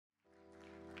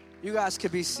You guys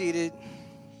could be seated.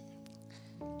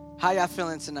 How y'all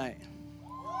feeling tonight?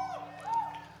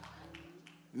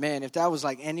 Man, if that was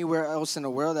like anywhere else in the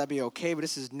world, that'd be okay, but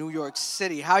this is New York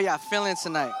City. How y'all feeling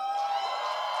tonight?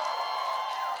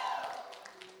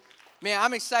 Man,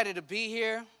 I'm excited to be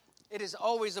here. It is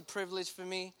always a privilege for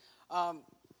me.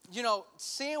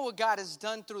 Seeing what God has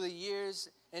done through the years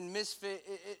in Misfit,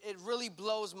 it really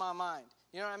blows my mind.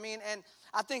 You know what I mean? And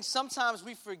I think sometimes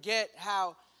we forget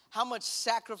how much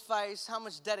sacrifice, how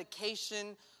much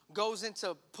dedication goes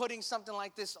into putting something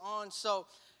like this on. So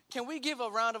can we give a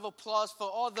round of applause for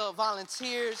all the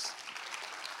volunteers,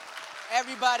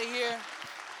 everybody here?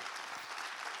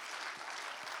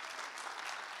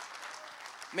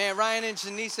 Man, Ryan and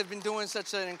Janice have been doing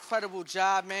such an incredible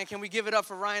job, man. Can we give it up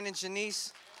for Ryan and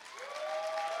Janice?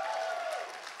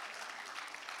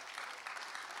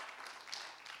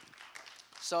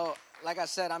 So, like I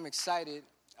said, I'm excited.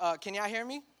 Can y'all hear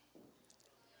me?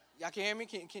 Y'all can hear me?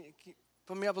 Can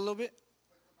put me up a little bit?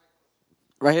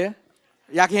 Right here?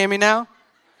 Y'all can hear me now?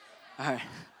 All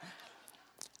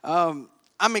right.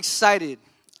 I'm excited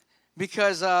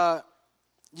because, I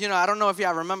don't know if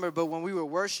y'all remember, but when we were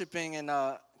worshiping and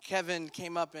Kevin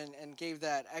came up and gave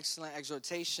that excellent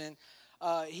exhortation,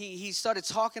 he started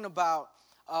talking about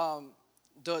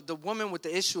the woman with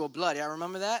the issue of blood. Y'all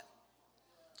remember that?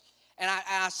 And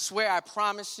I swear, I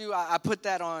promise you, I put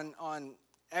that on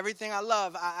everything I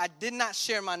love. I did not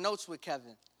share my notes with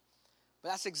Kevin. But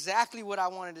that's exactly what I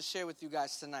wanted to share with you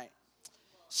guys tonight.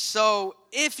 So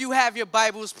if you have your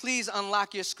Bibles, please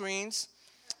unlock your screens.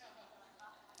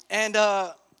 And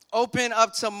open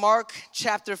up to Mark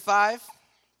chapter 5.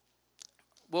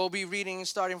 We'll be reading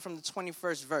starting from the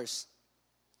 21st verse.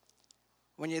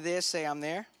 When you're there, say, I'm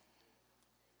there.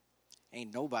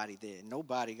 Ain't nobody there.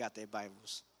 Nobody got their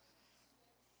Bibles.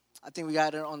 I think we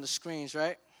got it on the screens,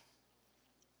 right?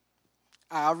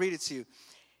 All right, I'll read it to you.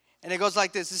 And it goes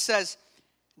like this. It says,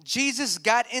 Jesus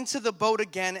got into the boat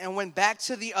again and went back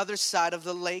to the other side of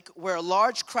the lake where a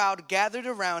large crowd gathered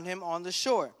around him on the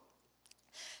shore.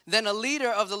 Then a leader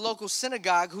of the local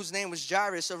synagogue, whose name was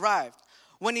Jairus, arrived.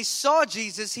 When he saw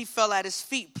Jesus, he fell at his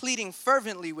feet, pleading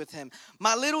fervently with him.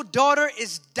 My little daughter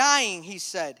is dying, he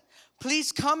said.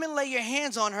 Please come and lay your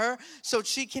hands on her so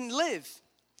she can live.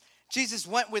 Jesus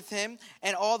went with him,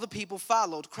 and all the people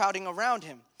followed, crowding around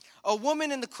him. A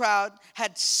woman in the crowd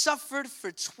had suffered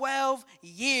for 12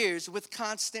 years with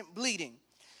constant bleeding.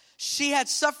 She had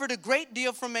suffered a great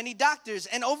deal from many doctors,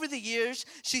 and over the years,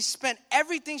 she spent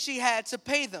everything she had to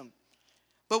pay them.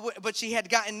 But she had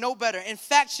gotten no better. In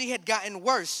fact, she had gotten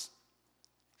worse.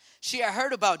 She had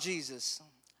heard about Jesus.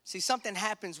 See, something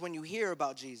happens when you hear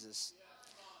about Jesus.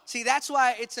 See, that's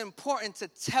why it's important to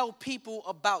tell people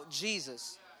about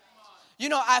Jesus. You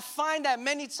know, I find that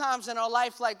many times in our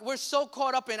life, like we're so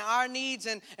caught up in our needs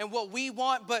and what we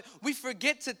want, but we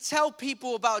forget to tell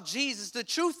people about Jesus. The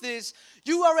truth is,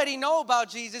 you already know about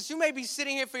Jesus. You may be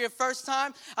sitting here for your first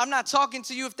time. I'm not talking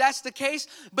to you if that's the case,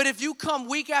 but if you come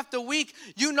week after week,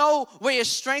 you know where your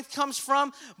strength comes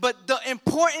from. But the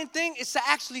important thing is to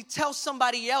actually tell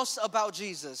somebody else about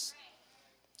Jesus.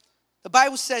 The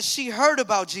Bible says she heard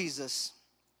about Jesus.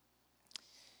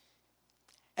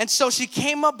 And so she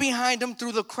came up behind him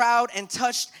through the crowd and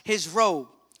touched his robe.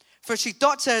 For she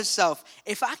thought to herself,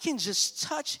 if I can just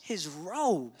touch his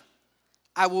robe,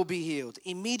 I will be healed.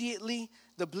 Immediately,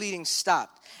 the bleeding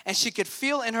stopped. And she could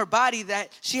feel in her body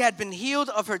that she had been healed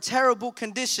of her terrible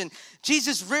condition.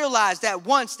 Jesus realized that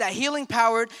once that healing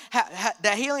power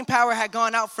had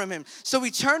gone out from him. So he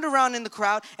turned around in the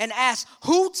crowd and asked,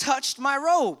 who touched my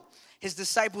robe? His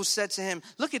disciples said to him,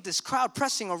 look at this crowd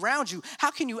pressing around you. How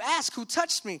can you ask who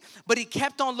touched me? But he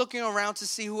kept on looking around to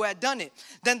see who had done it.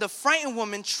 Then the frightened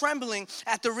woman, trembling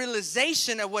at the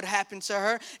realization of what happened to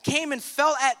her, came and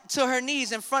fell to her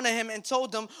knees in front of him and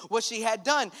told him what she had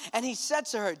done. And he said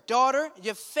to her, daughter,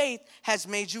 your faith has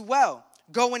made you well.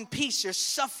 Go in peace, your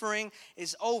suffering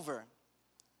is over.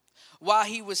 While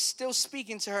he was still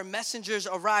speaking to her, messengers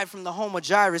arrived from the home of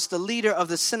Jairus, the leader of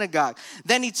the synagogue.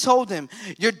 Then he told him,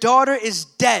 your daughter is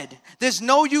dead. There's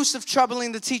no use of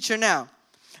troubling the teacher now.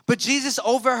 But Jesus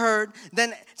overheard,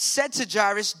 then said to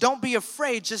Jairus, don't be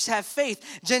afraid, just have faith.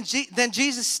 Then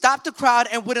Jesus stopped the crowd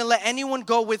and wouldn't let anyone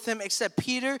go with him except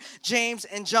Peter, James,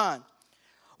 and John.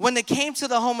 When they came to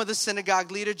the home of the synagogue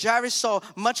leader, Jairus saw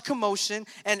much commotion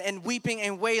and weeping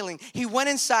and wailing. He went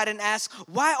inside and asked,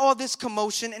 why all this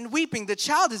commotion and weeping? The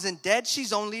child isn't dead,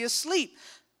 she's only asleep.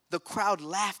 The crowd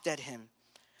laughed at him.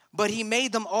 But he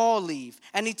made them all leave.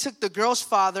 And he took the girl's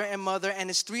father and mother and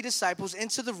his 3 disciples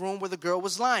into the room where the girl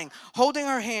was lying. Holding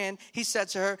her hand, he said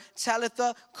to her,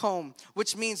 Talitha koum,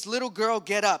 which means, little girl,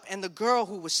 get up. And the girl,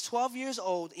 who was 12 years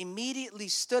old, immediately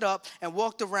stood up and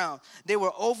walked around. They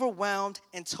were overwhelmed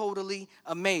and totally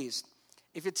amazed.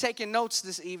 If you're taking notes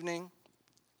this evening,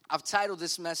 I've titled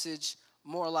this message,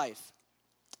 More Life.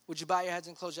 Would you bow your heads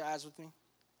and close your eyes with me?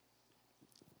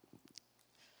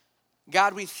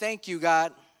 God, we thank you,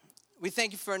 God. We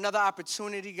thank you for another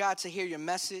opportunity, God, to hear your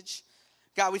message.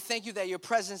 God, we thank you that your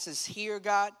presence is here,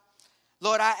 God.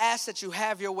 Lord, I ask that you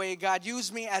have your way, God.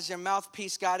 Use me as your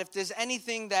mouthpiece, God. If there's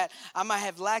anything that I might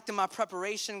have lacked in my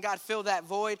preparation, God, fill that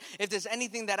void. If there's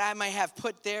anything that I might have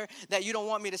put there that you don't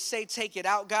want me to say, take it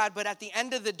out, God. But at the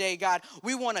end of the day, God,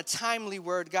 we want a timely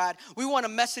word, God. We want a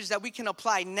message that we can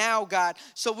apply now, God.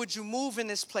 So would you move in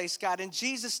this place, God? In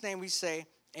Jesus' name we say,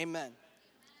 amen.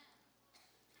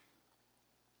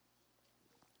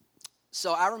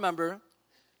 So I remember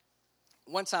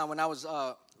one time when I was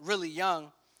really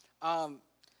young, I'm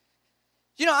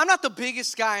not the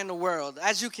biggest guy in the world,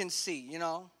 as you can see,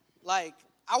 Like,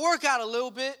 I work out a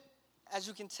little bit, as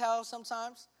you can tell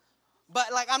sometimes. But,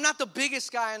 I'm not the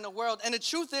biggest guy in the world. And the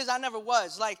truth is, I never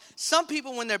was. Some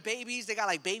people, when they're babies, they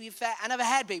got, baby fat. I never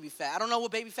had baby fat. I don't know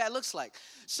what baby fat looks like.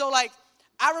 So,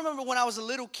 I remember when I was a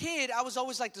little kid, I was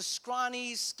always the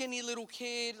scrawny, skinny little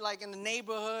kid, in the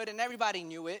neighborhood, and everybody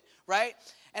knew it, right?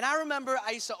 And I remember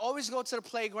I used to always go to the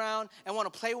playground and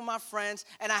want to play with my friends,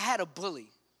 and I had a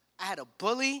bully. I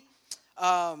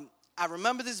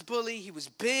remember this bully. He was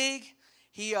big.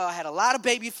 He had a lot of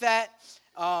baby fat.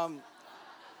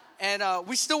 And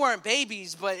we still weren't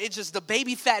babies, but the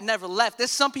baby fat never left.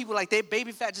 There's some people their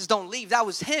baby fat just don't leave. That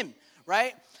was him,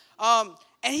 right?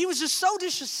 And he was just so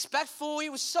disrespectful.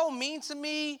 He was so mean to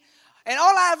me. And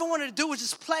all I ever wanted to do was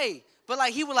just play. But,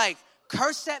 he would,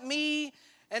 curse at me.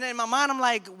 And in my mind, I'm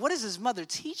like, what is his mother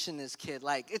teaching this kid?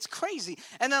 It's crazy.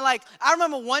 And then, I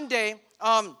remember one day,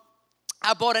 I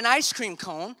bought an ice cream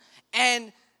cone.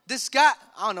 And this guy,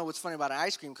 I don't know what's funny about an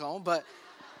ice cream cone, but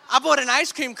I bought an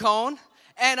ice cream cone.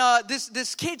 And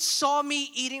this kid saw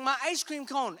me eating my ice cream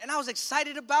cone, and I was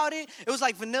excited about it. It was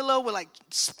vanilla with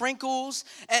sprinkles,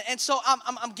 and so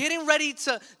I'm getting ready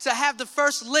to have the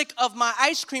first lick of my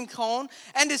ice cream cone,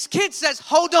 and this kid says,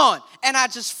 "Hold on," and I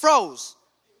just froze.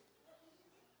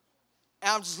 And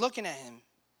I'm just looking at him,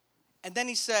 and then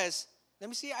he says, "Let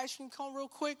me see your ice cream cone real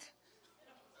quick."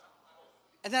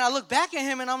 And then I look back at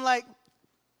him, and I'm like.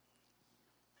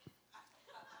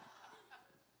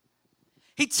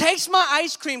 He takes my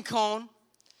ice cream cone, and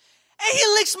he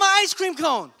licks my ice cream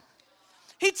cone.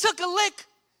 He took a lick,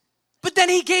 but then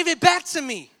he gave it back to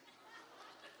me.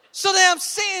 So then I'm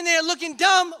sitting there looking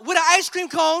dumb with an ice cream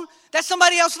cone that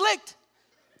somebody else licked.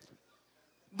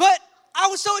 But I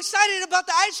was so excited about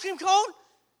the ice cream cone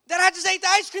that I just ate the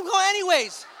ice cream cone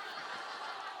anyways.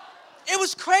 It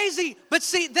was crazy. But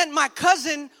see, then my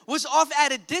cousin was off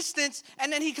at a distance,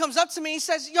 and then he comes up to me and he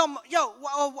says,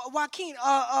 Joaquin,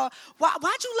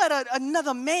 why'd you let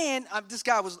another man, this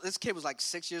kid was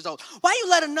 6 years old. Why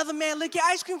you let another man lick your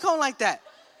ice cream cone like that?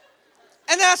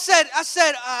 And then I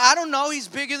said, I don't know. He's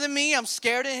bigger than me. I'm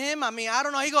scared of him. I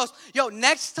don't know. He goes,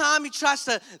 next time he tries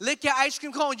to lick your ice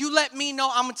cream cone, you let me know.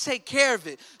 I'm going to take care of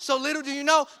it. So little do you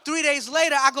know, 3 days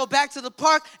later, I go back to the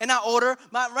park and I order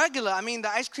my regular. The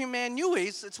ice cream man knew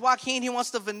it. It's Joaquin. He wants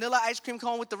the vanilla ice cream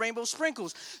cone with the rainbow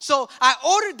sprinkles. So I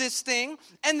ordered this thing,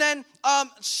 and then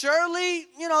surely,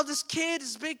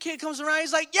 this big kid comes around.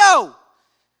 He's like, yo.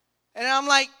 And I'm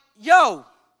like, yo.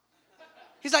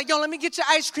 He's like, let me get your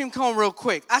ice cream cone real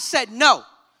quick. I said, no.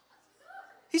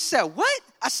 He said, what?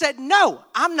 I said, no,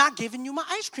 I'm not giving you my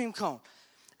ice cream cone.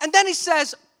 And then he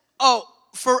says,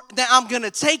 then I'm going to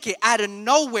take it. Out of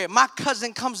nowhere, my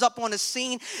cousin comes up on the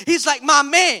scene. He's like, my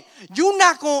man, you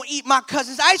not going to eat my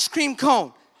cousin's ice cream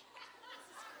cone.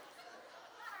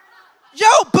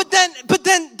 But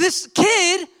then this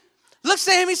kid looks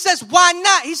at him, he says, why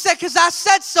not? He said, because I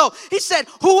said so. He said,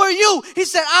 who are you? He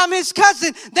said, I'm his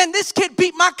cousin. Then this kid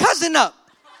beat my cousin up.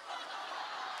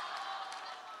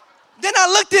 Then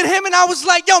I looked at him and I was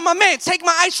like, my man, take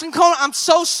my ice cream cone. I'm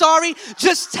so sorry.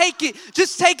 Just take it.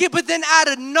 Just take it. But then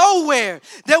out of nowhere,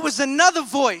 there was another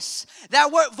voice. That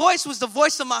voice was the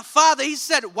voice of my father. He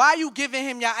said, why are you giving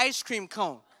him your ice cream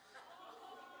cone?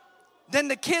 Then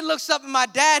the kid looks up at my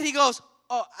dad. He goes,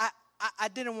 I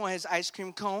didn't want his ice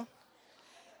cream cone.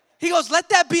 He goes, let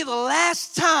that be the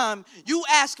last time you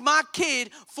ask my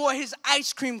kid for his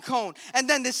ice cream cone. And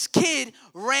then this kid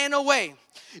ran away.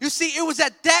 You see, it was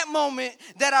at that moment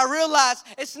that I realized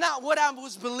it's not what I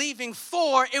was believing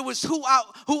for. It was who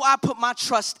I put my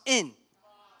trust in.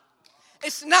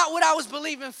 It's not what I was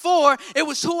believing for. It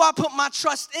was who I put my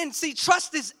trust in. See,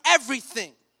 trust is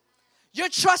everything. Your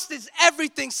trust is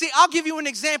everything. See, I'll give you an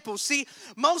example. See,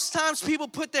 most times people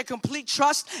put their complete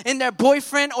trust in their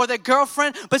boyfriend or their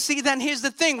girlfriend. But see, then here's the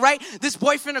thing, right? This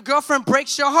boyfriend or girlfriend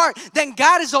breaks your heart. Then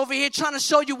God is over here trying to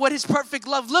show you what his perfect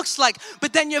love looks like.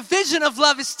 But then your vision of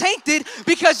love is tainted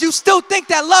because you still think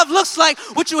that love looks like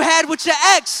what you had with your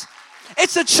ex.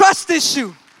 It's a trust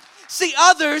issue. See,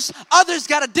 others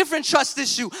got a different trust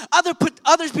issue.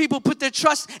 Other people put their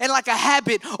trust in like a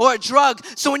habit or a drug.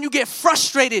 So when you get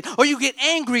frustrated or you get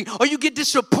angry or you get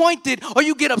disappointed or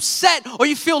you get upset or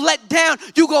you feel let down,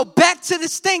 you go back to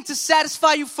this thing to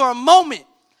satisfy you for a moment.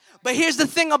 But here's the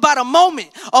thing about a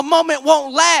moment. A moment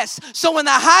won't last. So when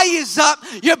the high is up,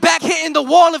 you're back hitting the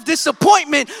wall of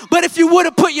disappointment. But if you would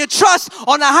have put your trust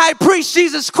on the high priest,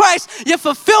 Jesus Christ, your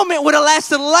fulfillment would have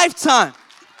lasted a lifetime.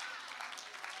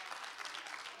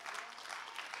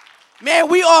 Man,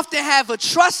 we often have a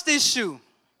trust issue.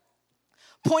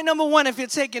 Point number 1, if you're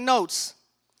taking notes,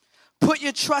 put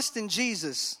your trust in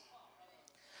Jesus.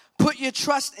 Put your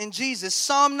trust in Jesus.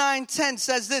 Psalm 9:10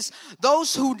 says this,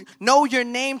 those who know your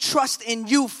name trust in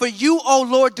you. For you, O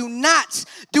Lord, do not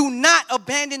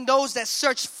abandon those that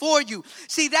search for you.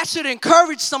 See, that should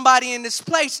encourage somebody in this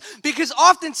place because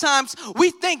oftentimes we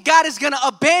think God is going to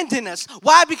abandon us.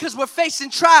 Why? Because we're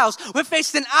facing trials. We're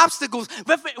facing obstacles.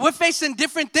 We're facing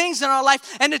different things in our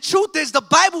life. And the truth is, the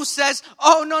Bible says,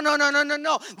 oh,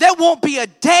 no. There won't be a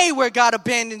day where God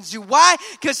abandons you. Why?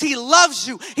 Because he loves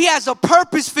you. He has a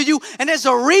purpose for you. And there's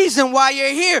a reason why you're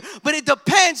here. But it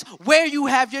depends where you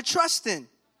have your trust in.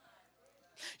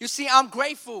 You see, I'm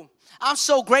grateful. I'm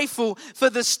so grateful for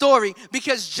the story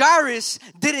because Jairus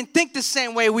didn't think the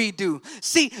same way we do.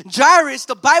 See, Jairus,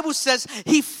 the Bible says,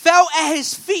 he fell at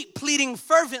his feet pleading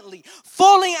fervently.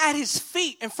 Falling at his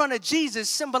feet in front of Jesus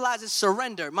symbolizes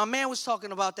surrender. My man was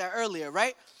talking about that earlier,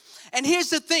 right? And here's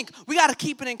the thing, we got to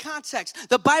keep it in context.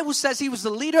 The Bible says he was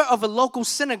the leader of a local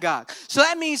synagogue. So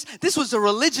that means this was a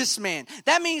religious man.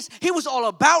 That means he was all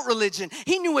about religion.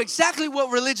 He knew exactly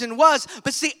what religion was.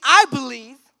 But see, I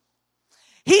believe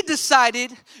he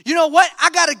decided, you know what?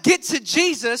 I got to get to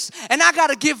Jesus and I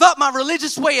got to give up my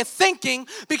religious way of thinking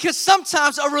because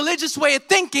sometimes a religious way of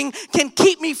thinking can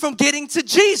keep me from getting to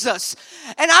Jesus.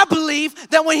 And I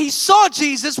believe that when he saw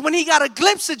Jesus, when he got a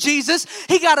glimpse of Jesus,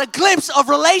 he got a glimpse of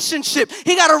relationship.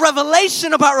 He got a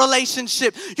revelation about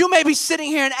relationship. You may be sitting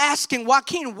here and asking,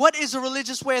 Joaquin, what is a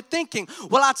religious way of thinking?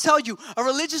 Well, I'll tell you, a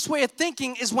religious way of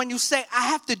thinking is when you say, I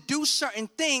have to do certain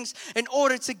things in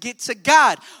order to get to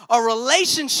God. A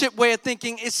relationship way of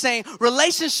thinking is saying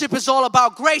relationship is all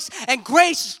about grace, and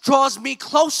grace draws me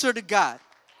closer to God.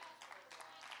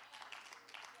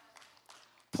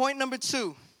 Point number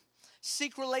 2,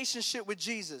 seek relationship with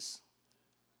Jesus.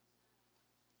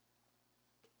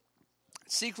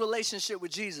 Seek relationship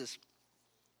with Jesus.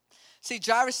 See,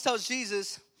 Jairus tells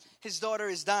Jesus his daughter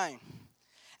is dying.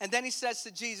 And then he says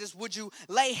to Jesus, would you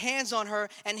lay hands on her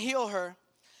and heal her?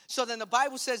 So then the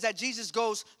Bible says that Jesus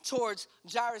goes towards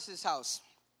Jairus' house.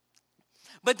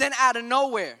 But then out of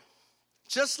nowhere,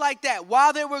 just like that,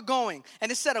 while they were going,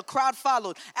 and it said a crowd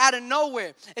followed, out of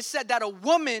nowhere, it said that a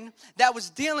woman that was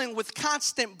dealing with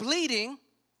constant bleeding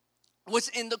was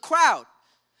in the crowd.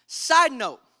 Side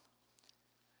note,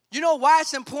 you know why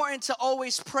it's important to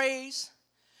always praise?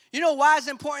 You know why it's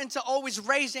important to always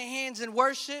raise your hands in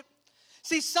worship?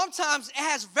 See, sometimes it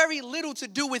has very little to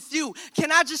do with you.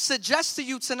 Can I just suggest to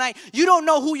you tonight, you don't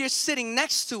know who you're sitting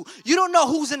next to. You don't know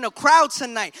who's in the crowd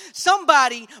tonight.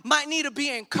 Somebody might need to be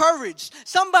encouraged.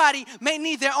 Somebody may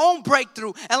need their own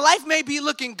breakthrough. And life may be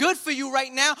looking good for you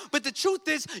right now, but the truth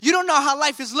is, you don't know how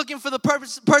life is looking for the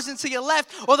person to your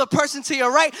left or the person to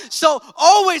your right. So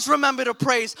always remember to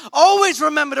praise. Always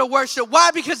remember to worship. Why?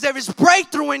 Because there is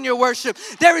breakthrough in your worship.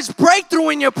 There is breakthrough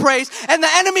in your praise. And the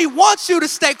enemy wants you to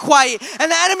stay quiet. And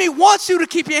the enemy wants you to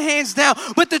keep your hands down.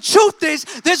 But the truth is,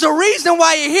 there's a reason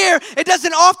why you're here. It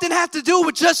doesn't often have to do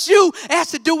with just you. It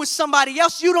has to do with somebody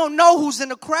else. You don't know who's in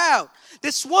the crowd.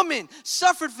 This woman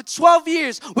suffered for 12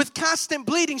 years with constant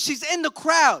bleeding. She's in the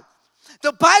crowd.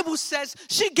 The Bible says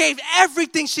she gave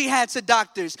everything she had to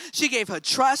doctors. She gave her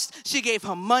trust. She gave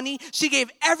her money. She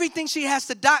gave everything she has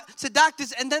to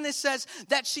doctors. And then it says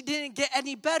that she didn't get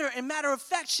any better. And matter of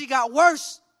fact, she got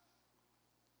worse.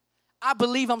 I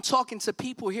believe I'm talking to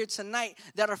people here tonight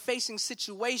that are facing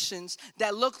situations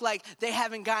that look like they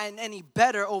haven't gotten any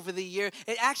better over the year.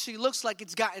 It actually looks like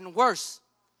it's gotten worse.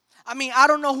 I mean, I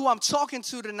don't know who I'm talking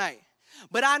to tonight,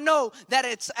 but I know that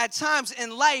it's at times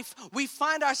in life we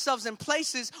find ourselves in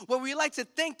places where we like to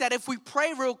think that if we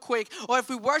pray real quick or if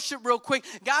we worship real quick,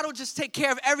 God will just take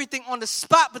care of everything on the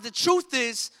spot. But the truth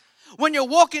is, When you're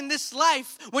walking this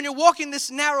life, when you're walking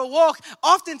this narrow walk,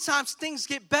 oftentimes things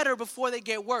get better before they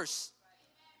get worse.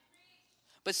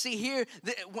 But see here,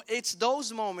 it's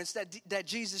those moments that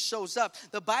Jesus shows up.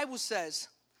 The Bible says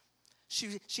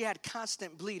she had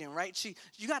constant bleeding, right?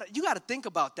 You gotta think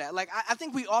about that. Like I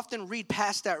think we often read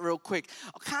past that real quick.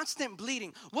 Constant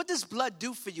bleeding. What does blood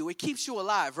do for you? It keeps you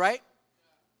alive, right?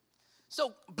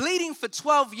 So bleeding for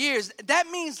 12 years, that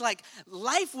means like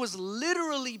life was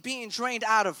literally being drained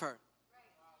out of her.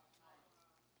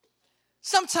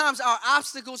 Sometimes our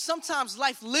obstacles, sometimes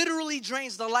life literally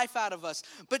drains the life out of us.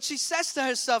 But she says to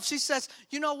herself, she says,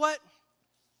 you know what?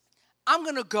 I'm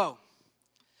going to go.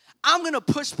 I'm going to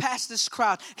push past this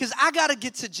crowd because I got to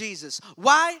get to Jesus.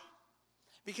 Why?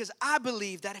 Because I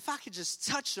believe that if I could just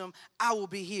touch him, I will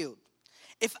be healed.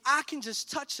 If I can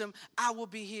just touch him, I will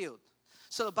be healed.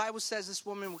 So the Bible says this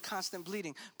woman with constant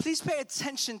bleeding. Please pay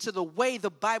attention to the way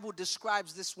the Bible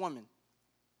describes this woman.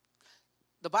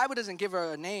 The Bible doesn't give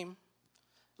her a name.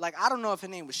 Like, I don't know if her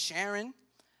name was Sharon.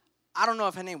 I don't know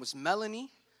if her name was Melanie.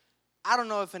 I don't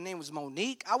know if her name was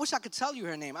Monique. I wish I could tell you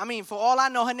her name. I mean, for all I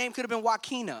know, her name could have been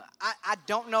Joaquin. I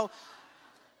don't know.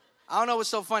 I don't know what's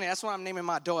so funny. That's what I'm naming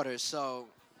my daughter. So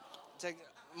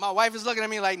my wife is looking at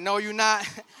me like, no, you're not.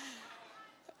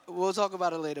 We'll talk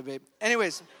about it later, babe.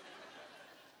 Anyways,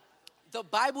 the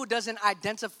Bible doesn't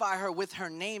identify her with her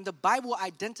name. The Bible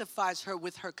identifies her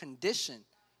with her condition.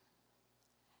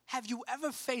 Have you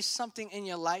ever faced something in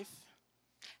your life?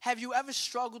 Have you ever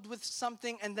struggled with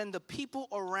something and then the people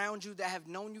around you that have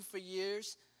known you for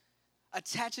years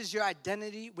attaches your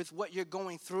identity with what you're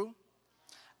going through?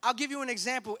 I'll give you an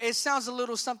example. It sounds a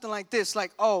little something like this,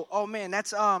 like, oh man,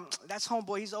 that's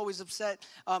homeboy. He's always upset.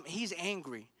 He's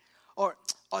angry, or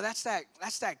that's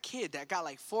that kid that got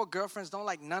like 4 girlfriends. Don't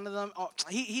like none of them. Oh,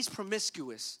 he's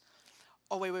promiscuous.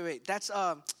 Oh wait. That's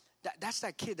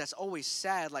that kid that's always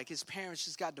sad, like his parents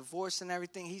just got divorced and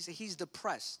everything. He's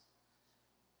depressed.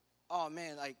 Oh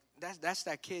man, like that's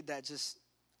that kid that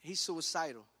he's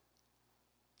suicidal.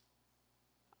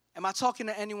 Am I talking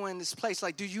to anyone in this place?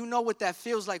 Like, do you know what that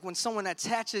feels like when someone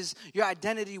attaches your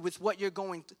identity with what you're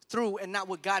going through and not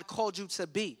what God called you to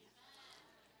be?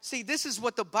 See, this is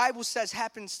what the Bible says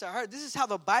happens to her. This is how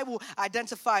the Bible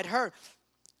identified her.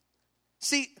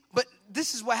 See, but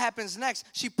this is what happens next.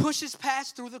 She pushes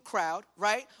past through the crowd,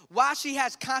 right? While she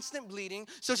has constant bleeding,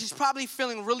 so she's probably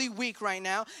feeling really weak right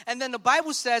now. And then the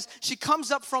Bible says she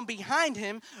comes up from behind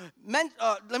him.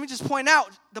 Let me just point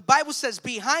out, the Bible says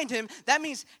behind him. That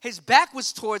means his back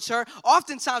was towards her.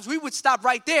 Oftentimes we would stop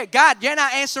right there. God, you're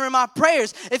not answering my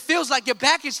prayers. It feels like your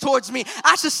back is towards me.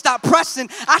 I should stop pressing.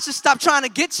 I should stop trying to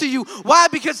get to you. Why?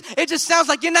 Because it just sounds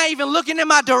like you're not even looking in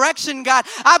my direction, God.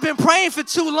 I've been praying for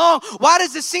too long. Why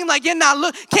does it seem like you're not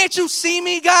looking? Can't you see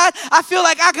me, God? I feel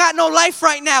like I got no life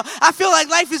right now. I feel like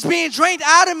life is being drained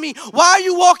out of me. Why are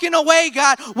you walking away,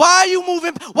 God? Why are you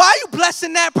moving? Why are you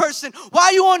blessing that person? Why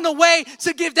are you on the way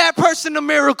to give that person a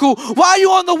miracle? Why are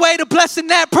you on the way to blessing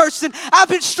that person? I've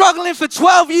been struggling for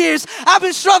 12 years. I've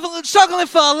been struggling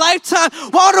for a lifetime.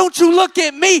 Why don't you look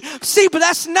at me? See, but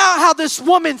that's not how this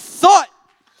woman thought.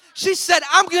 She said,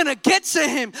 I'm going to get to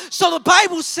him. So the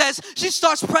Bible says she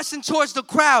starts pressing towards the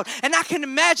crowd. And I can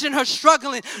imagine her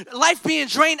struggling, life being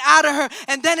drained out of her.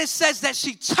 And then it says that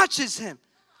she touches him.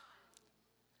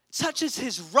 Touches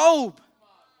his robe.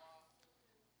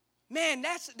 Man,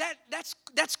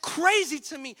 that's crazy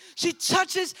to me. She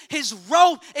touches his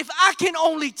robe. If I can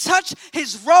only touch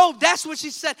his robe, that's what she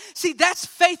said. See, that's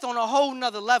faith on a whole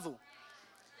nother level.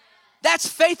 That's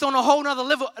faith on a whole nother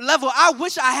level. I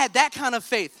wish I had that kind of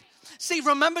faith. See,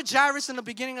 remember Jairus in the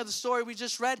beginning of the story we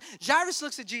just read? Jairus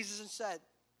looks at Jesus and said,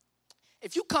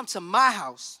 if you come to my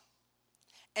house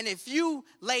and if you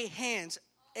lay hands,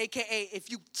 a.k.a.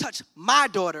 if you touch my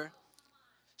daughter,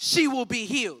 she will be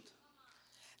healed.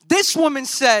 This woman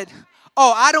said,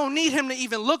 oh, I don't need him to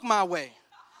even look my way.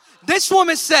 This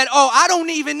woman said, oh, I don't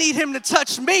even need him to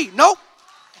touch me. Nope.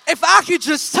 If I could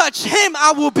just touch him,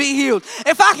 I will be healed.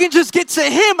 If I can just get to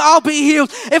him, I'll be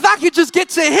healed. If I could just get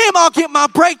to him, I'll get my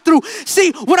breakthrough.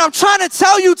 See, what I'm trying to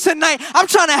tell you tonight, I'm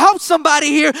trying to help somebody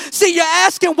here. See, you're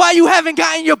asking why you haven't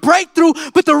gotten your breakthrough,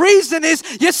 but the reason is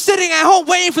you're sitting at home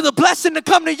waiting for the blessing to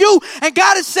come to you, and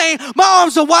God is saying, my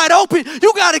arms are wide open.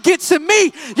 You got to get to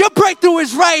me. Your breakthrough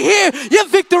is right here. Your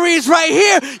victory is right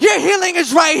here. Your healing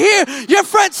is right here. Your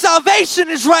friend's salvation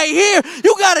is right here.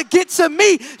 You got to get to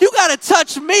me. You got to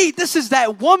touch me. This is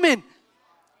that woman.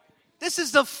 This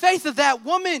is the faith of that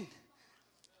woman.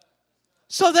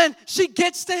 So then she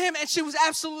gets to him, and she was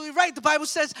absolutely right. The Bible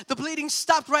says the bleeding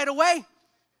stopped right away.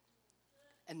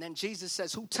 And then Jesus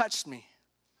says, who touched me?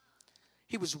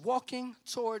 He was walking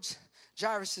towards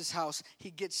Jairus' house.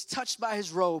 He gets touched by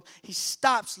his robe. He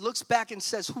stops, looks back, and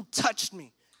says, "Who touched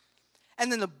me?"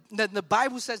 And then the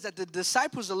Bible says that the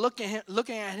disciples are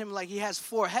looking at him like he has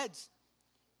 4 heads.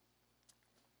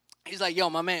 He's like, "Yo,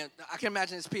 my man," I can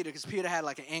imagine it's Peter, because Peter had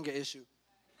like an anger issue.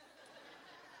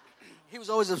 He was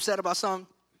always upset about something.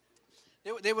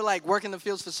 They were like working the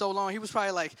fields for so long. He was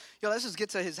probably like, "Yo, let's just get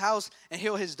to his house and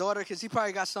heal his daughter," because he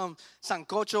probably got some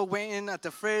sancocho waiting at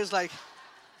the fridge. Like,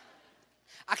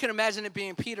 I can imagine it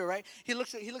being Peter, right? He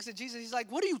looks at Jesus. He's like,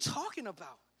 "What are you talking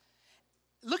about?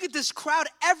 Look at this crowd.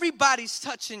 Everybody's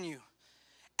touching you.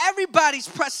 Everybody's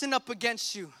pressing up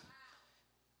against you."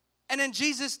 And then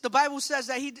Jesus, the Bible says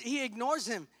that he ignores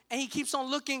him. And he keeps on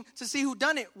looking to see who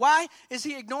done it. Why is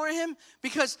he ignoring him?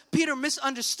 Because Peter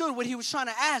misunderstood what he was trying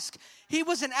to ask. He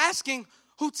wasn't asking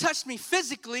who touched me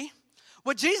physically.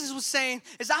 What Jesus was saying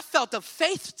is, I felt a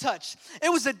faith touch. It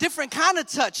was a different kind of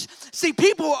touch. See,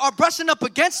 people are brushing up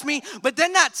against me, but they're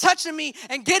not touching me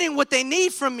and getting what they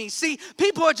need from me. See,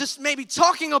 people are just maybe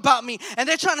talking about me, and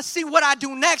they're trying to see what I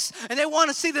do next, and they want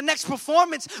to see the next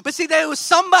performance. But see, there was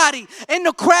somebody in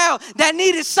the crowd that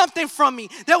needed something from me.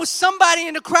 There was somebody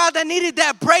in the crowd that needed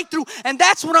that breakthrough, and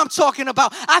that's what I'm talking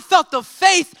about. I felt the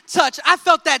faith touch. I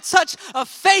felt that touch of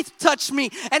faith touch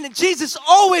me, and Jesus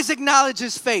always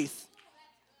acknowledges faith.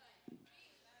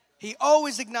 He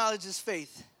always acknowledges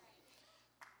faith.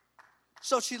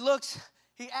 So she looks,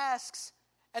 he asks,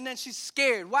 and then she's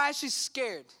scared. Why is she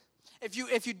scared?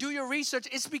 If you do your research,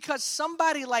 it's because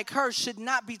somebody like her should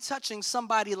not be touching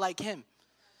somebody like him.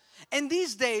 And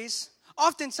these days,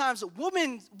 oftentimes,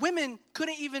 women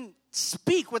couldn't even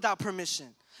speak without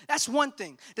permission. That's one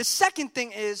thing. The second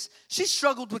thing is she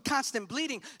struggled with constant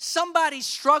bleeding. Somebody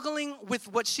struggling with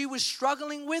what she was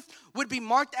struggling with would be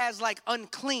marked as like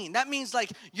unclean. That means like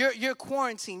you're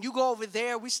quarantined. You go over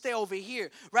there, we stay over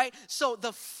here, right? So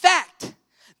the fact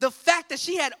that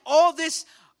she had all this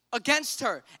against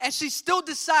her, and she still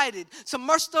decided to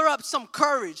muster up some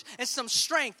courage and some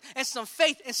strength and some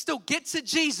faith and still get to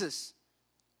Jesus.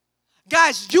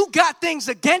 Guys, you got things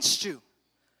against you.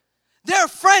 There are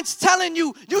friends telling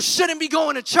you you shouldn't be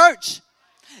going to church.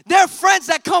 There are friends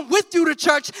that come with you to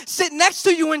church, sit next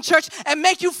to you in church, and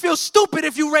make you feel stupid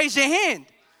if you raise your hand.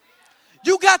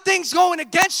 You got things going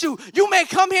against you. You may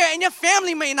come here and your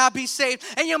family may not be saved.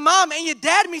 And your mom and your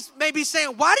dad may be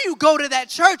saying, "Why do you go to that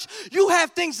church?" You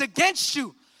have things against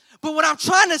you. But what I'm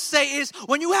trying to say is,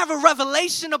 when you have a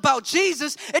revelation about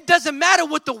Jesus, it doesn't matter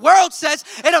what the world says.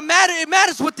 It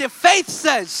matters what their faith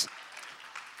says.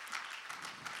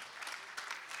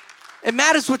 It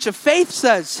matters what your faith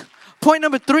says. Point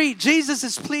number 3, Jesus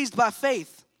is pleased by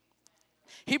faith.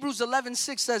 Hebrews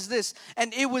 11:6 says this,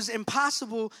 "And it was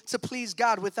impossible to please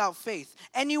God without faith.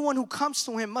 Anyone who comes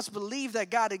to him must believe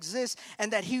that God exists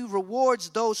and that he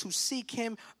rewards those who seek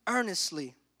him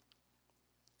earnestly."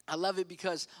 I love it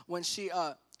because when she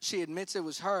admits it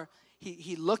was her,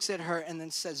 he looks at her and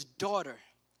then says, "Daughter,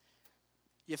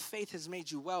 your faith has made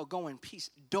you well. Go in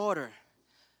peace." Daughter.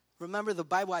 Remember, the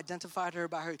Bible identified her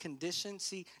by her condition.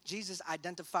 See, Jesus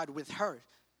identified with her.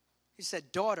 He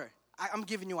said, "Daughter, I'm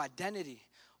giving you identity."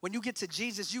 When you get to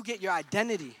Jesus, you get your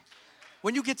identity.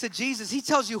 When you get to Jesus, he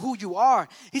tells you who you are.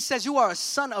 He says you are a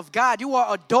son of God. You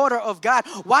are a daughter of God.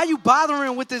 Why are you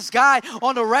bothering with this guy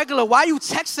on the regular? Why are you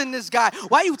texting this guy?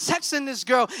 Why are you texting this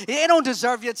girl? They don't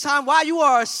deserve your time. Why? You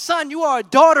are a son. You are a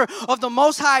daughter of the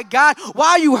Most High God. Why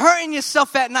are you hurting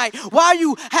yourself at night? Why are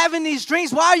you having these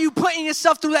dreams? Why are you putting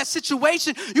yourself through that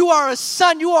situation? You are a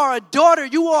son. You are a daughter.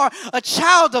 You are a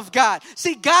child of God.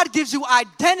 See, God gives you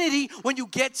identity when you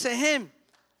get to him.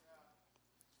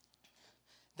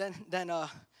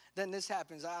 Then this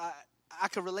happens. I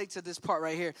can relate to this part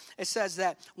right here. It says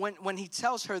that when he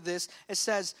tells her this, it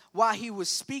says, while he was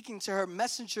speaking to her,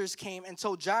 messengers came and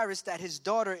told Jairus that his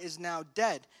daughter is now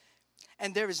dead,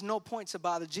 and there is no point to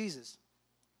bother Jesus.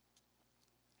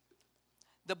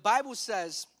 The Bible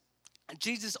says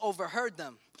Jesus overheard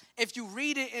them. If you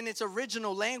read it in its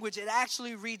original language, it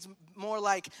actually reads more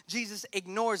like Jesus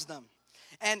ignores them.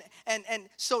 And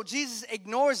so Jesus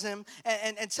ignores him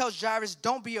and tells Jairus,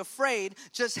 "Don't be afraid,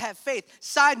 just have faith."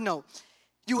 Side note,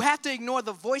 you have to ignore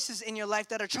the voices in your life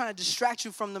that are trying to distract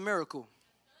you from the miracle.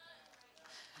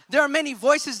 There are many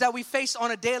voices that we face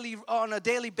on a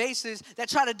daily basis that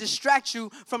try to distract you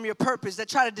from your purpose, that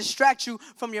try to distract you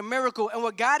from your miracle. And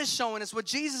what God is showing us, what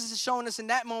Jesus is showing us in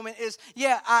that moment is,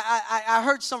 I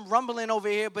heard some rumbling over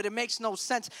here, but it makes no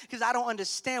sense because I don't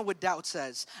understand what doubt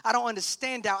says. I don't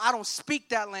understand doubt. I don't speak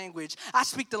that language. I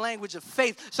speak the language of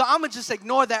faith. So I'm going to just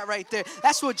ignore that right there.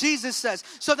 That's what Jesus says.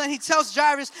 So then he tells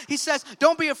Jairus, he says,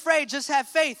 "Don't be afraid, just have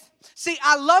faith." See,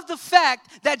 I love the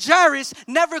fact that Jairus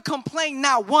never complained,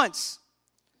 not once.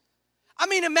 I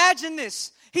mean, imagine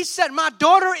this. He said, my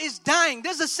daughter is dying.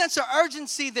 There's a sense of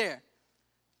urgency there.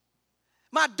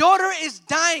 My daughter is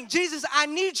dying. Jesus, I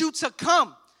need you to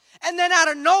come. And then out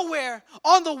of nowhere,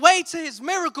 on the way to his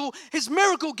miracle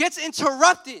gets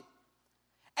interrupted.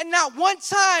 And not one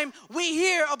time we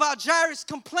hear about Jairus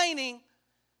complaining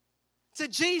to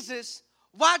Jesus,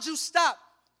 why'd you stop?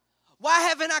 Why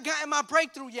haven't I gotten my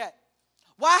breakthrough yet?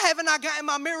 Why haven't I gotten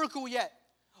my miracle yet?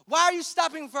 Why are you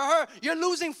stopping for her? You're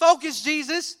losing focus,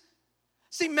 Jesus.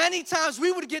 See, many times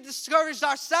we would get discouraged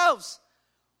ourselves.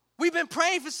 We've been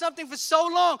praying for something for so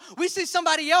long. We see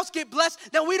somebody else get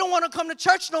blessed, then we don't want to come to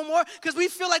church no more because we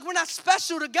feel like we're not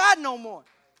special to God no more.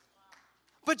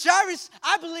 But Jairus,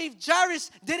 I believe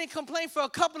Jairus didn't complain for a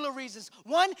couple of reasons.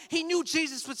 One, he knew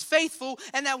Jesus was faithful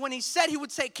and that when he said he would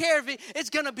take care of it,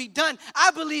 it's going to be done.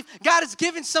 I believe God has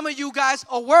given some of you guys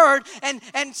a word and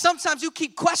sometimes you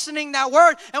keep questioning that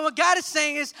word. And what God is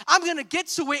saying is, I'm going to get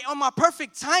to it on my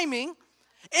perfect timing.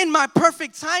 In my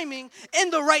perfect timing, in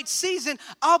the right season,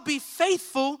 I'll be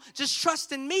faithful. Just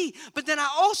trust in me. But then I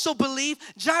also believe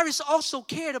Jairus also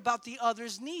cared about the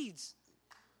other's needs.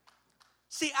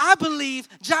 See, I believe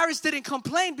Jairus didn't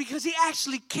complain because he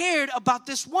actually cared about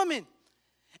this woman.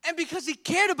 And because he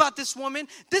cared about this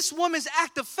woman's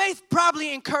act of faith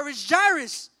probably encouraged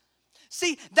Jairus.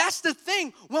 See, that's the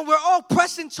thing. When we're all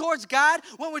pressing towards God,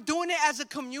 when we're doing it as a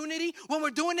community, when we're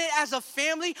doing it as a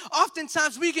family,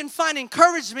 oftentimes we can find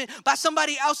encouragement by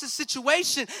somebody else's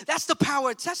situation. That's the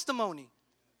power of testimony.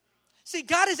 See,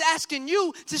 God is asking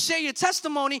you to share your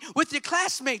testimony with your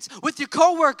classmates, with your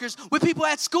coworkers, with people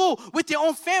at school, with your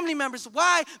own family members.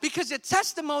 Why? Because your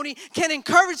testimony can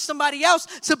encourage somebody else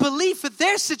to believe for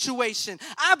their situation.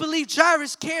 I believe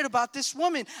Jairus cared about this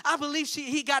woman. I believe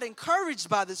he got encouraged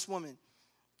by this woman.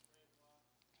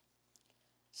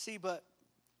 See, but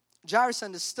Jairus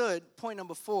understood, point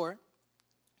number 4,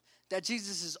 that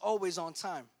Jesus is always on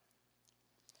time.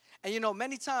 And you know,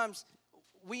 many times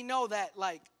we know that,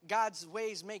 like, God's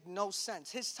ways make no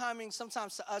sense. His timing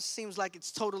sometimes to us seems like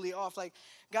it's totally off. Like,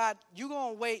 God, you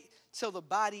going to wait till the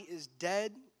body is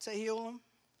dead to heal him?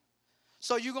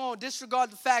 So you going to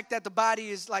disregard the fact that the body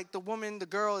is, like, the woman, the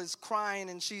girl is crying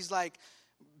and she's, like,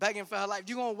 begging for her life.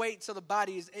 You're going to wait till the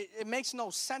body is, it makes no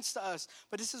sense to us.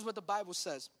 But this is what the Bible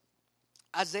says.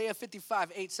 Isaiah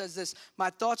 55:8 says this,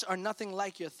 my thoughts are nothing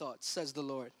like your thoughts, says the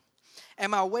Lord. And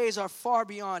my ways are far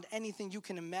beyond anything you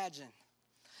can imagine.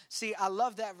 See, I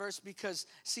love that verse because,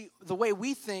 see, the way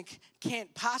we think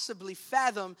can't possibly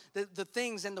fathom the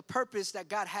things and the purpose that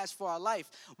God has for our life.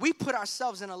 We put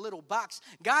ourselves in a little box.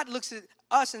 God looks at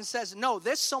us and says, no,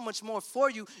 there's so much more for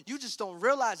you. You just don't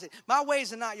realize it. My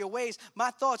ways are not your ways. My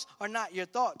thoughts are not your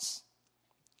thoughts.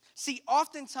 See,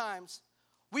 oftentimes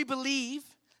we believe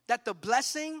that the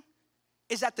blessing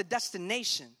is at the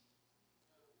destination.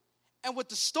 And what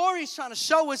the story is trying to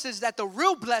show us is that the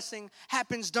real blessing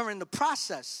happens during the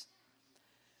process.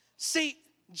 See,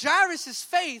 Jairus'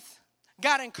 faith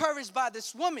got encouraged by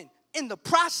this woman in the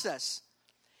process.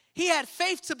 He had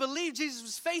faith to believe Jesus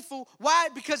was faithful. Why?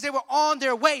 Because they were on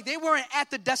their way. They weren't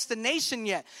at the destination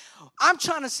yet. I'm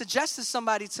trying to suggest to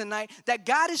somebody tonight that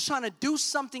God is trying to do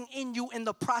something in you in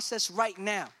the process right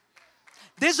now.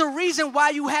 There's a reason why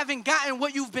you haven't gotten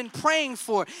what you've been praying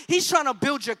for. He's trying to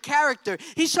build your character.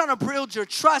 He's trying to build your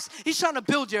trust. He's trying to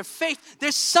build your faith.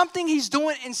 There's something he's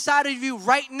doing inside of you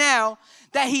right now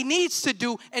that he needs to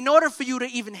do in order for you to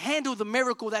even handle the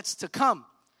miracle that's to come.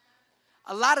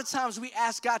 A lot of times we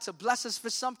ask God to bless us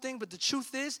for something, but the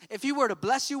truth is, if he were to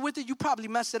bless you with it, you probably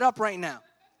mess it up right now.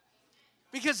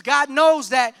 Because God knows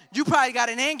that you probably got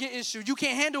an anger issue. You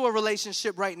can't handle a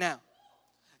relationship right now.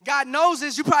 God knows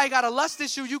this. You probably got a lust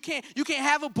issue. You can't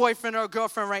have a boyfriend or a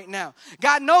girlfriend right now.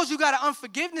 God knows you got an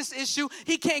unforgiveness issue.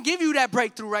 He can't give you that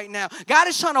breakthrough right now. God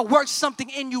is trying to work something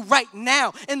in you right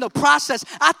now in the process.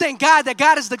 I thank God that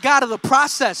God is the God of the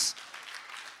process.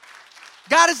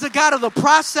 God is the God of the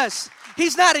process.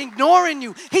 He's not ignoring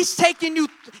you. He's taking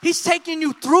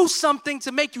you through something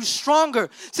to make you stronger,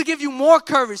 to give you more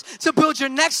courage, to build your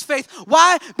next faith.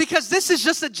 Why? Because this is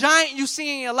just a giant you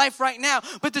see in your life right now.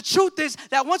 But the truth is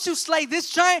that once you slay this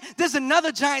giant, there's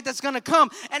another giant that's going to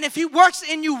come. And if he works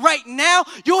in you right now,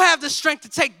 you'll have the strength to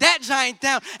take that giant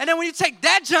down. And then when you take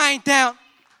that giant down,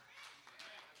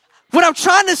 what I'm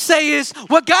trying to say is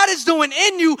what God is doing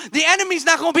in you, the enemy's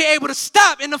not going to be able to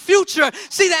stop in the future.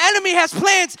 See, the enemy has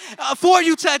plans for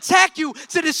you to attack you,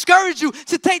 to discourage you,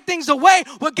 to take things away.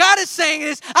 What God is saying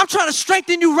is, I'm trying to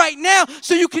strengthen you right now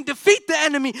so you can defeat the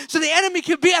enemy, so the enemy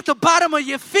can be at the bottom of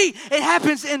your feet. It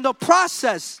happens in the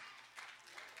process.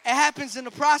 It happens in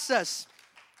the process.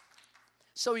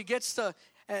 So he gets to,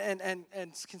 and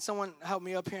can someone help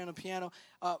me up here on the piano?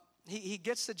 he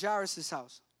gets to Jairus'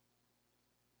 house.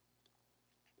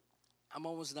 I'm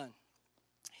almost done.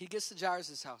 He gets to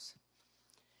Jairus' house.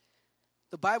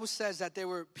 The Bible says that there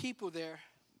were people there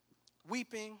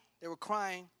weeping, they were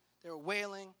crying, they were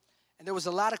wailing, and there was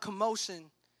a lot of commotion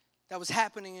that was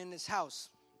happening in this house.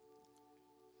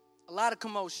 A lot of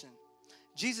commotion.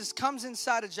 Jesus comes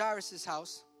inside of Jairus'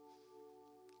 house,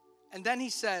 and then he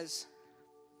says,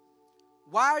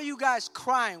 why are you guys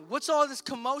crying? What's all this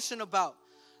commotion about?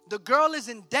 The girl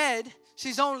isn't dead,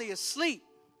 she's only asleep.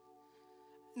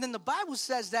 And then the Bible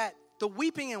says that the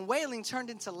weeping and wailing turned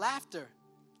into laughter.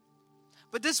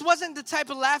 But this wasn't the type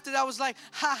of laughter that was like,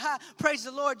 ha ha, praise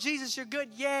the Lord, Jesus, you're good,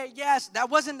 yeah, yes. That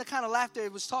wasn't the kind of laughter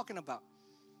it was talking about.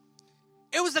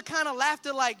 It was the kind of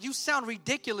laughter like, you sound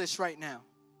ridiculous right now.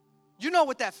 You know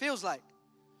what that feels like.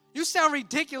 You sound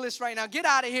ridiculous right now. Get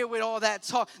out of here with all that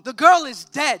talk. The girl is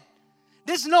dead.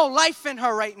 There's no life in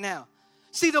her right now.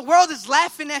 See, the world is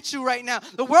laughing at you right now.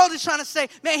 The world is trying to say,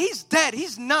 man, he's dead.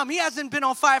 He's numb. He hasn't been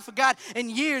on fire for God in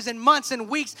years and months and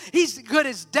weeks. He's good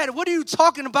as dead. What are you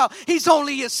talking about? He's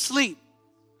only asleep.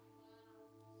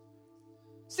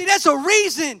 See, there's a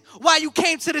reason why you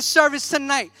came to this service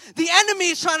tonight. The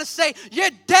enemy is trying to say, you're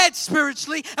dead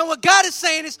spiritually. And what God is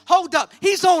saying is, hold up,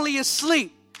 he's only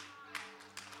asleep.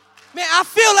 Man, I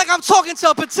feel like I'm talking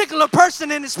to a particular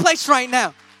person in this place right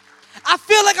now. I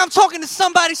feel like I'm talking to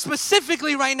somebody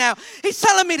specifically right now. He's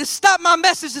telling me to stop my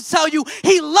message to tell you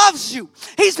he loves you.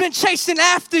 He's been chasing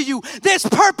after you. There's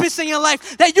purpose in your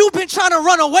life that you've been trying to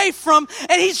run away from,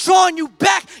 and he's drawing you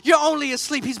back. You're only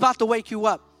asleep. He's about to wake you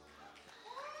up.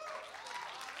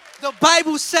 The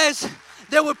Bible says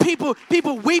there were people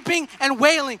weeping and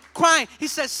wailing, crying. He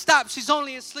says, stop, she's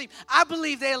only asleep. I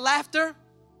believe their laughter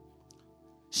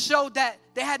showed that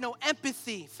they had no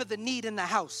empathy for the need in the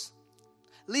house.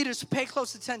 Leaders, pay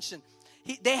close attention.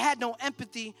 They had no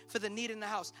empathy for the need in the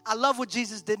house. I love what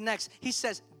Jesus did next. He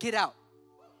says, get out.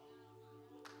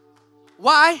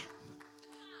 Why?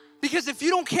 Because if you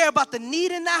don't care about the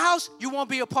need in the house, you won't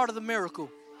be a part of the miracle.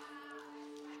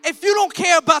 If you don't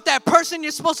care about that person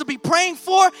you're supposed to be praying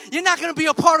for, you're not going to be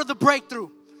a part of the breakthrough.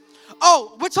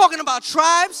 Oh, we're talking about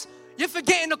tribes. You're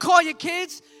forgetting to call your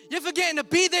kids. You're forgetting to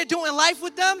be there doing life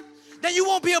with them. Then you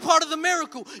won't be a part of the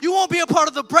miracle. You won't be a part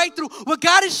of the breakthrough. What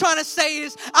God is trying to say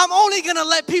is, I'm only going to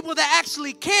let people that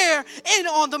actually care in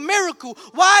on the miracle.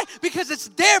 Why? Because it's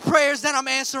their prayers that I'm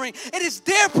answering. It is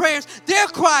their prayers, their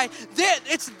cry.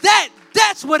 It's that.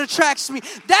 That's what attracts me.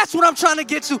 That's what I'm trying to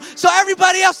get to. So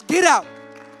everybody else, get out.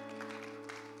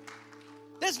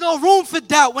 There's no room for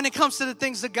doubt when it comes to the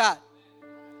things of God.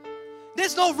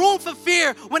 There's no room for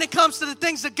fear when it comes to the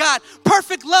things of God.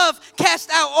 Perfect love casts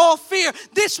out all fear.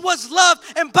 This was love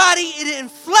embodied in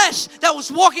flesh that was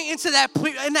walking into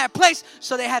that place,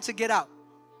 so they had to get out.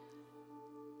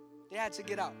 They had to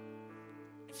get out.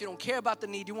 If you don't care about the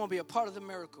need, you won't be a part of the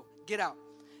miracle. Get out.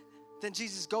 Then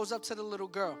Jesus goes up to the little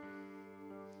girl,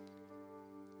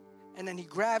 and then he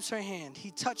grabs her hand.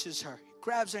 He touches her. He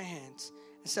grabs her hands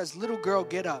and says, little girl,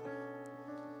 get up.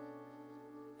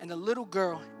 And the little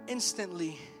girl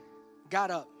instantly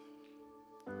got up.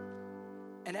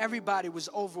 And everybody was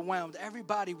overwhelmed.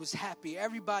 Everybody was happy.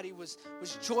 Everybody was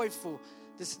joyful.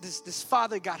 This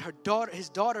father got his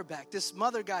daughter back. This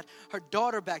mother got her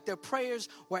daughter back. Their prayers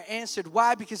were answered.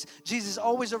 Why? Because Jesus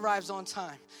always arrives on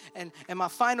time. And my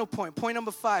final point number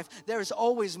 5, there is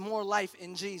always more life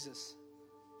in Jesus.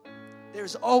 There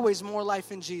is always more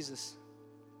life in Jesus.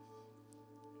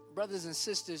 Brothers and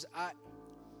sisters,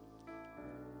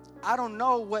 I don't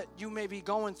know what you may be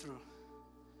going through.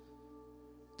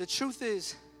 The truth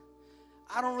is,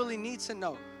 I don't really need to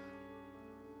know.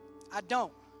 I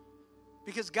don't,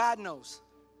 because God knows.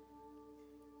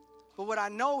 But what I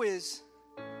know is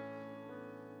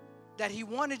that he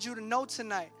wanted you to know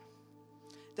tonight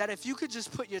that if you could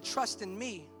just put your trust in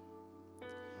me,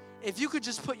 if you could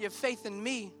just put your faith in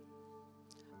me,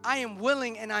 I am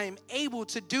willing and I am able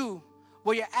to do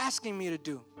what you're asking me to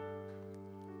do.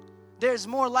 There's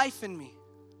more life in me.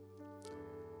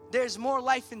 There's more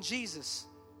life in Jesus.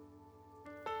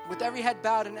 With every head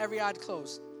bowed and every eye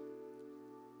closed.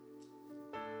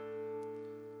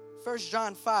 1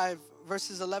 John 5,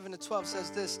 verses 11 to 12 says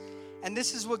this, and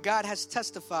this is what God has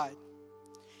testified.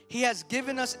 He has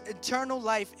given us eternal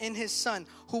life in his Son.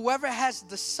 Whoever has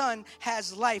the Son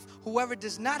has life. Whoever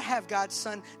does not have God's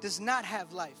Son does not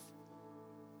have life.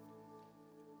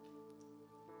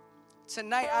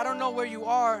 Tonight, I don't know where you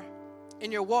are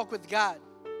in your walk with God,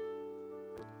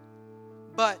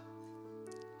 but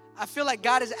I feel like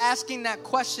God is asking that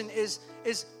question is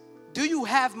do you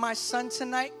have my Son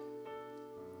tonight?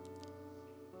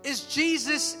 Is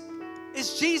Jesus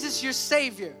your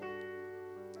Savior?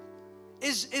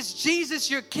 Is Jesus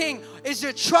your king? Is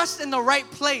your trust in the right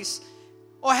place?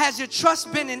 Or has your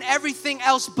trust been in everything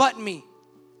else but me?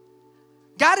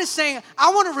 God is saying,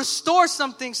 I want to restore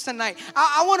some things tonight.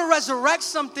 I want to resurrect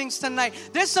some things tonight.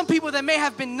 There's some people that may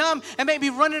have been numb and may be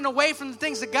running away from the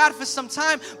things of God for some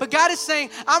time. But God is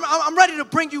saying, I'm ready to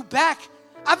bring you back.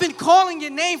 I've been calling your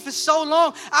name for so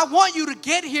long. I want you to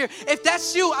get here. If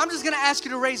that's you, I'm just going to ask you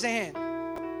to raise a hand.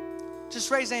 Just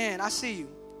raise a hand. I see you.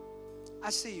 I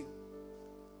see you.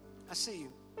 I see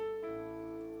you.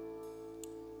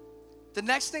 The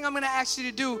next thing I'm going to ask you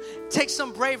to do, take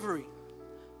some bravery.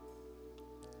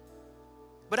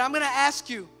 But I'm going to ask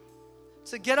you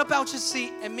to get up out your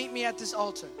seat and meet me at this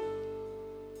altar.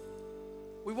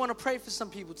 We want to pray for some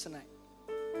people tonight.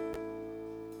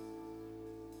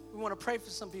 We want to pray for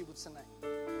some people tonight.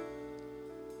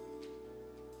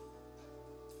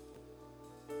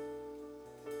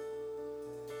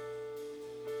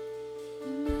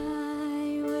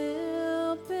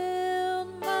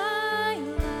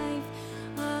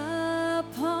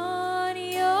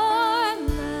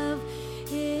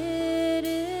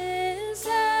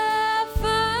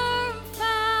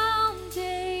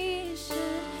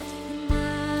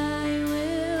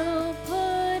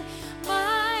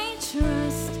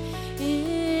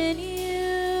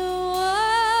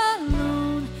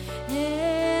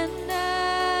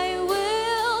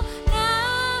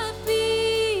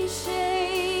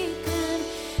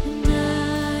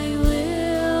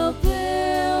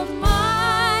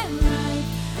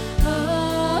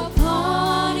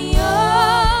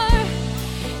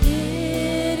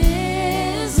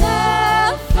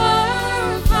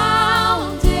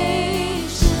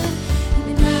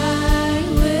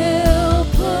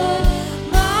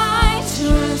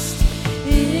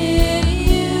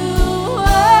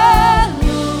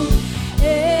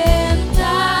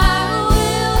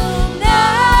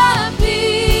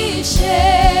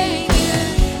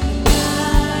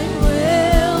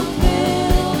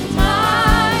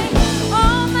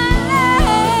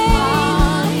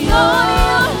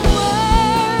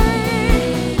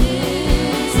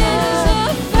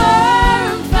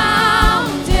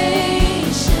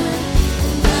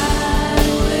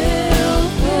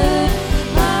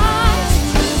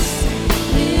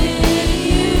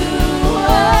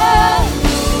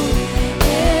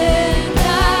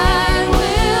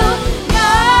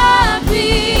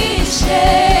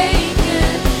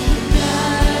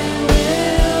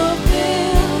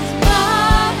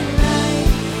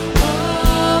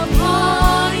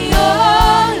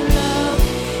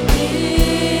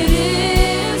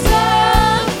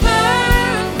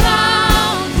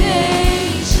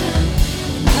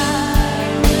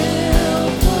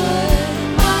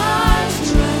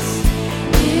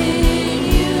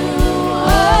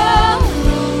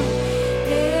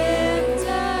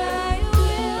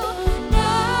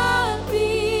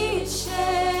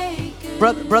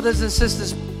 Brothers and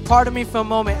sisters, pardon me for a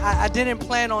moment. I didn't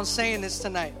plan on saying this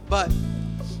tonight, but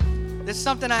there's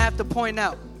something I have to point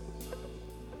out.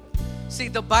 See,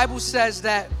 the Bible says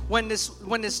that when this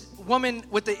woman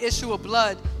with the issue of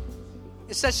blood,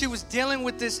 it says she was dealing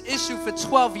with this issue for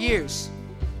 12 years.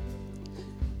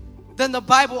 Then the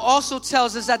Bible also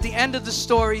tells us at the end of the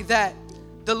story that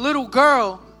the little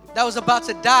girl that was about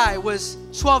to die was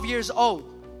 12 years old.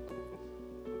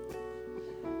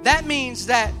 That means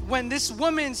that when this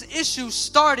woman's issue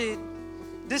started,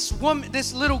 this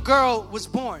little girl was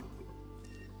born.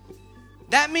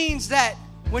 That means that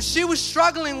when she was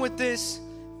struggling with this,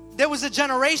 there was a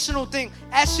generational thing.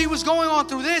 As she was going on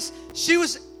through this, she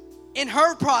was in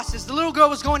her process. The little girl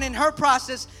was going in her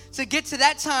process to get to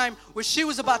that time where she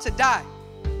was about to die.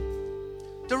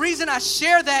 The reason I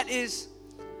share that is,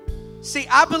 see,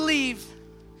 I believe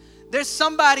there's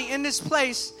somebody in this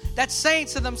place that's saying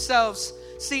to themselves,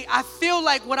 see, I feel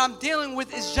like what I'm dealing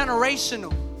with is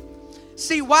generational.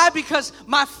 See, why? Because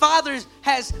my father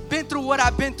has been through what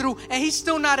I've been through, and he's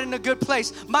still not in a good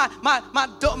place. My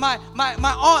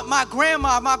aunt, my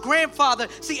grandma, my grandfather.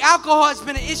 See, alcohol has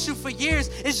been an issue for years.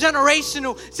 It's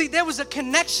generational. See, there was a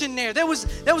connection there. There was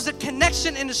a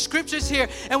connection in the scriptures here.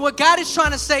 And what God is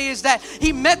trying to say is that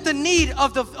he met the need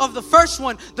of the first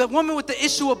one, the woman with the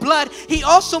issue of blood. He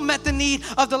also met the need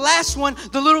of the last one,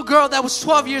 the little girl that was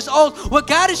 12 years old. What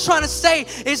God is trying to say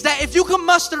is that if you can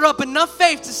muster up enough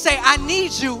faith to say, I need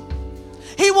you,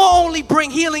 he will only bring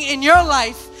healing in your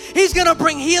life. He's going to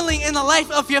bring healing in the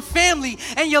life of your family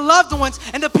and your loved ones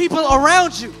and the people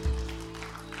around you.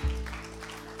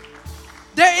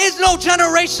 There is no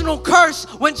generational curse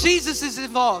when Jesus is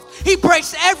involved. He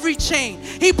breaks every chain.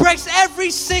 He breaks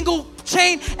every single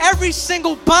chain, every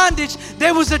single bondage.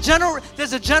 There's a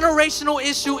generational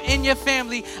issue in your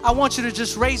family. I want you to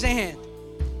just raise a hand.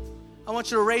 I want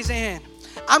you to raise your hand.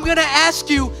 I'm going to ask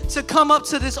you to come up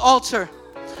to this altar.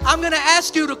 I'm going to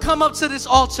ask you to come up to this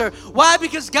altar. Why?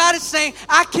 Because God is saying,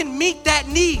 I can meet that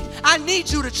need. I need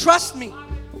you to trust me.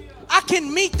 I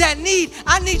can meet that need.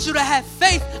 I need you to have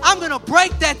faith. I'm going to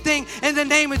break that thing in the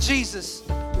name of Jesus.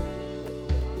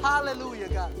 Hallelujah,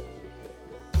 God.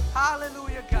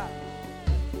 Hallelujah, God.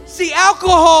 See,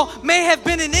 alcohol may have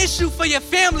been an issue for your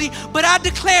family, but I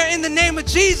declare in the name of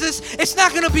Jesus, it's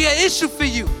not going to be an issue for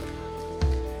you.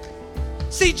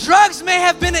 See, drugs may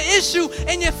have been an issue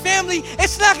in your family.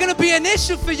 It's not going to be an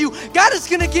issue for you. God is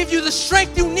going to give you the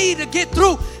strength you need to get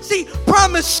through. See,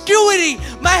 promiscuity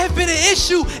might have been an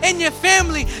issue in your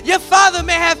family. Your father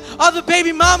may have other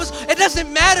baby mamas. It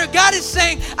doesn't matter. God is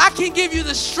saying, I can give you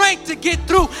the strength to get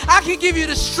through. I can give you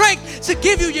the strength to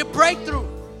give you your breakthrough.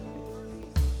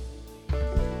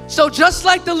 So just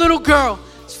like the little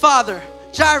girl's father,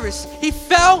 Jairus, he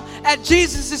fell at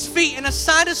Jesus' feet in a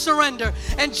sign of surrender.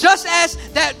 And just as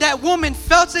that woman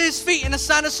fell to his feet in a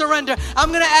sign of surrender, I'm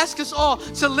going to ask us all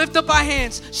to lift up our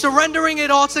hands, surrendering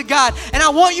it all to God. And I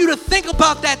want you to think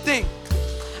about that thing.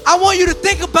 I want you to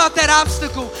think about that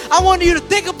obstacle. I want you to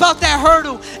think about that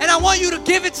hurdle. And I want you to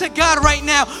give it to God right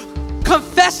now.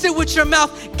 Confess it with your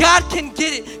mouth. God can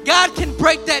get it. God can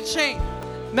break that chain.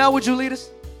 Mel, would you lead us?